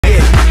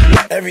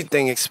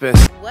Everything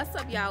expensive. What's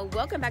up, y'all?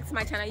 Welcome back to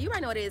my channel. You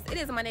already know what it is. It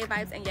is Monday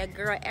Vibes, and your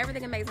girl,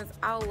 everything amazing is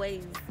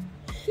always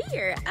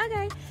here.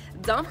 Okay,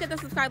 don't forget to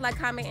subscribe, like,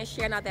 comment, and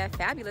share, and all that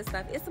fabulous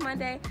stuff. It's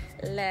Monday.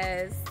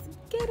 Let's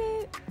get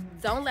it.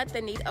 Don't let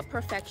the need of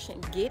perfection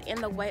get in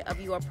the way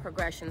of your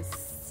progression.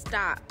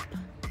 Stop.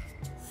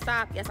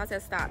 Yes, I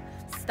said stop.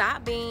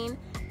 Stop being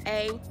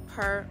a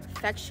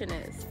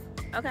perfectionist.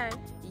 Okay,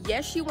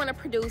 yes, you want to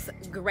produce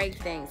great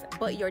things,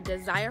 but your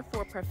desire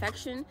for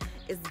perfection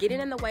is getting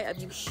in the way of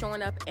you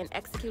showing up and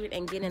executing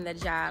and getting the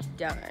job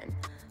done.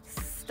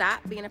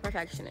 Stop being a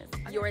perfectionist.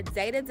 Your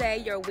day-to-day,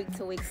 your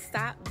week-to-week,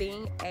 stop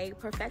being a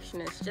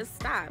perfectionist. Just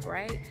stop,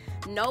 right?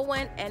 No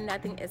one and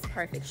nothing is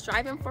perfect.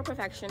 Striving for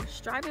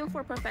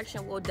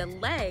perfection will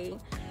delay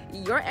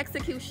your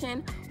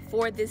execution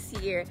for this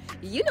year.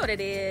 You know what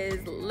it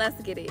is.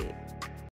 Let's get it.